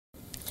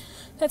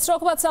Let's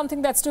talk about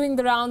something that's doing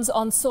the rounds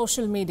on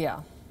social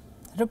media.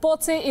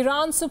 Reports say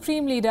Iran's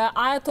Supreme Leader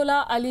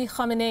Ayatollah Ali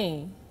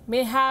Khamenei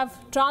may have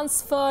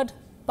transferred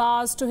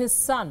powers to his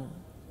son.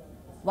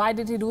 Why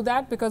did he do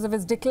that? Because of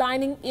his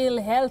declining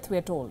ill health,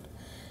 we're told.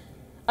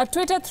 A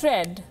Twitter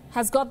thread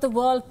has got the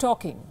world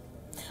talking.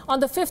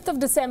 On the 5th of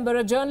December,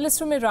 a journalist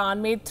from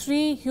Iran made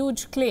 3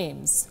 huge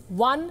claims.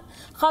 1.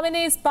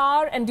 Khamenei's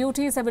power and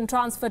duties have been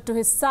transferred to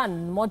his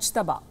son,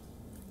 Mojtaba.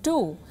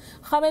 2.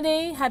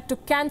 Khamenei had to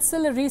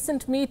cancel a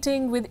recent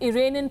meeting with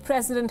Iranian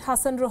President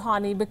Hassan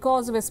Rouhani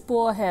because of his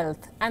poor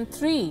health. And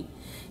 3.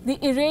 The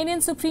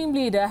Iranian Supreme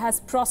Leader has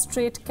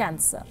prostate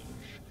cancer.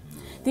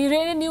 The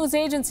Iranian news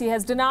agency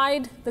has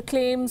denied the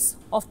claims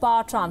of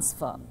power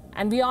transfer,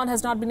 and WION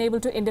has not been able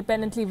to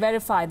independently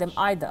verify them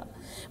either.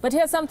 But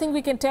here's something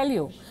we can tell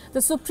you.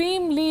 The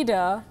Supreme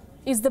Leader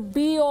is the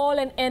be-all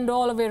and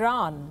end-all of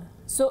Iran.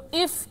 So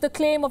if the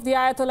claim of the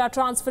Ayatollah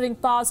transferring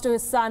powers to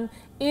his son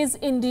is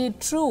indeed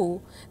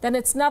true, then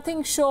it's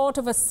nothing short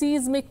of a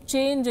seismic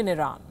change in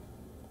Iran.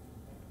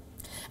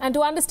 And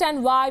to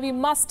understand why, we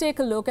must take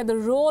a look at the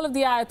role of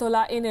the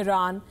Ayatollah in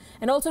Iran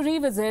and also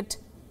revisit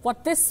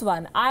what this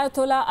one,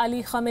 Ayatollah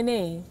Ali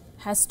Khamenei,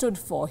 has stood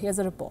for. Here's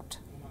a report.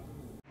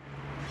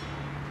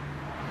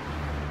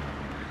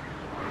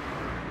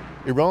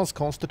 Iran's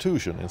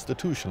constitution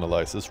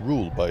institutionalizes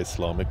rule by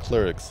Islamic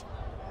clerics.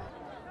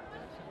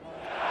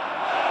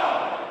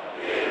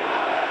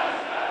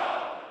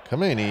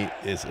 Khamenei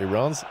is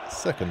Iran's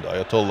second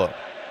Ayatollah.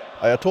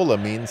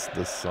 Ayatollah means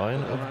the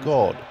sign of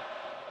God.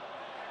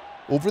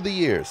 Over the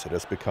years, it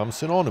has become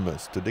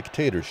synonymous to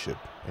dictatorship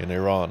in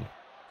Iran.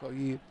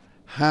 Ayatollah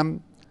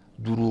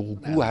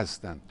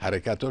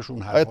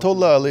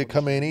Ali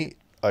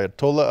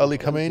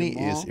Khamenei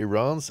is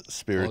Iran's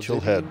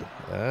spiritual head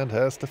and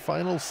has the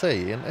final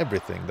say in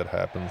everything that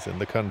happens in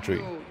the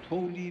country.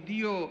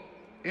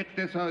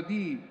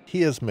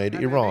 He has made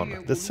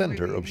Iran the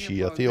center of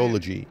Shia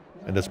theology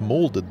and has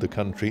molded the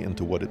country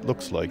into what it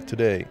looks like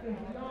today.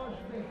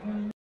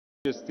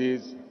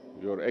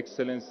 Your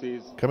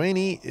Excellencies.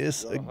 Khamenei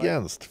is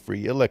against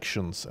free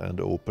elections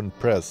and open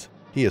press.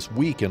 He has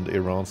weakened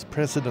Iran's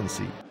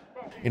presidency,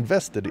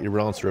 invested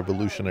Iran's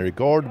Revolutionary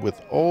Guard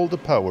with all the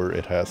power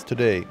it has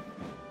today.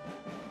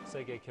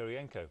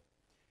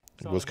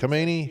 It was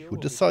Khamenei who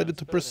decided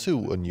to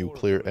pursue a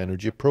nuclear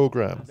energy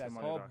program.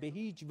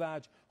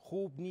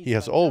 He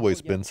has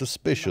always been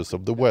suspicious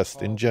of the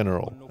West in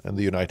general, and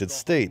the United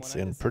States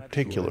in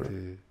particular.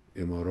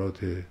 In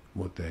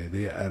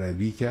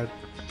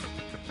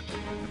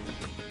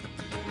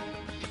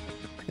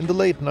the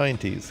late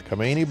 90s,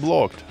 Khamenei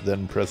blocked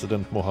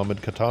then-President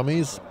Mohammad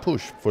Khatami's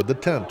push for the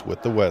tent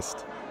with the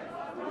West.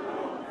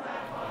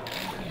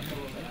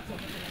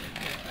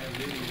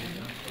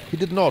 He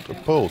did not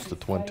oppose the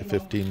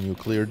 2015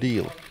 nuclear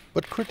deal,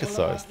 but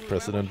criticized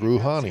President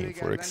Rouhani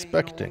for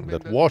expecting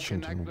that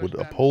Washington would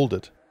uphold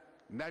it.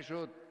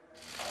 Mr.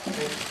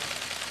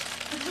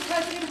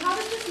 President, how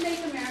does this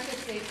make America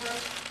safer?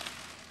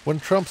 When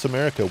Trump's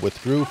America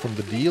withdrew from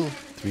the deal,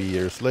 3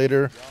 years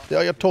later, the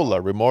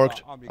Ayatollah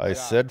remarked, "I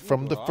said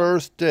from the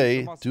first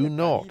day, do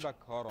not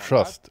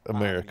trust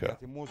America."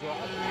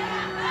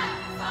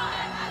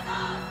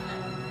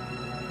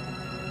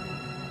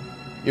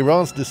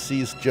 Iran's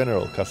deceased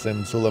General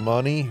Qasem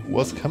Soleimani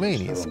was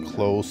Khamenei's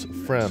close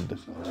friend.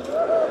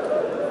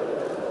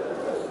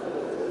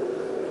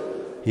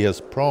 He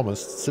has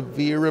promised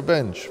severe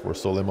revenge for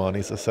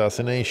Soleimani's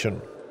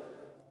assassination.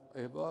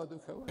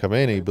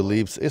 Khamenei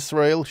believes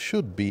Israel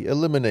should be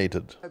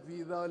eliminated.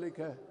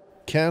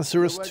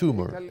 Cancerous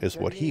tumor is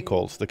what he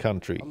calls the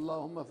country.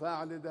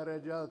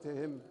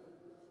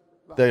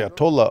 The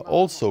Ayatollah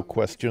also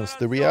questions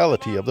the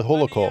reality of the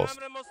Holocaust.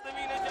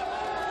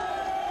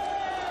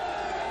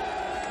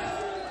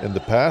 In the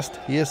past,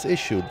 he has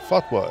issued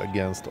fatwa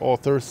against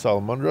author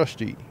Salman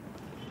Rushdie.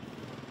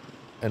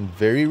 And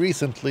very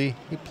recently,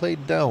 he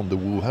played down the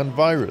Wuhan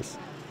virus.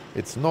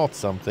 It's not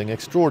something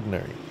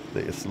extraordinary,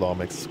 the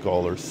Islamic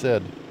scholar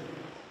said.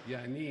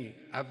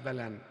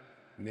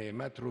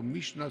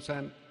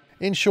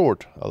 In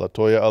short,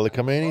 Ayatollah Ali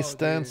Khamenei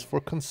stands for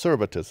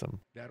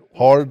conservatism,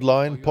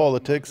 hardline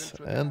politics,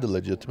 and the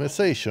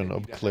legitimization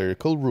of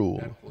clerical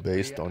rule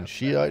based on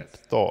Shiite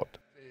thought.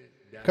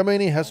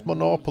 Khamenei has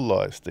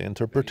monopolized the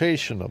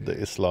interpretation of the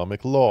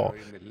Islamic law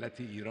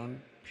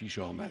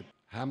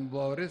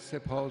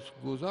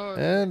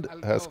and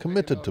has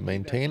committed to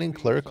maintaining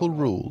clerical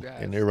rule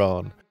in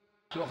Iran,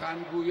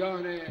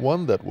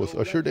 one that was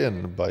ushered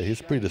in by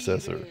his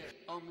predecessor.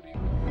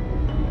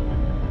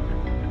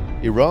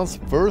 Iran's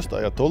first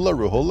Ayatollah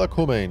Ruhollah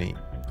Khomeini,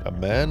 a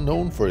man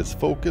known for his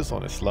focus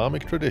on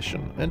Islamic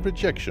tradition and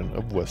rejection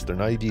of Western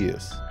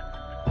ideas.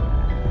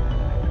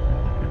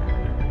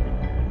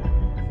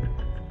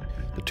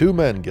 The two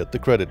men get the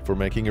credit for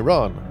making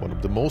Iran one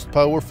of the most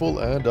powerful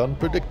and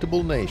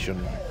unpredictable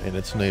nations in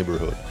its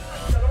neighborhood.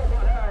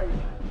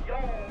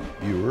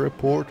 Bureau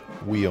Report,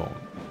 WION.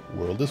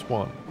 World is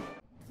One.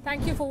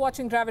 Thank you for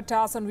watching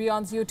Gravitas on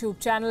WION's YouTube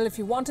channel. If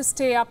you want to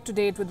stay up to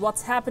date with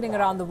what's happening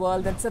around the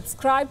world, then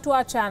subscribe to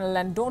our channel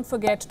and don't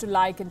forget to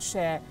like and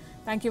share.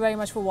 Thank you very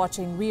much for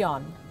watching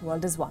WION.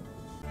 World is One.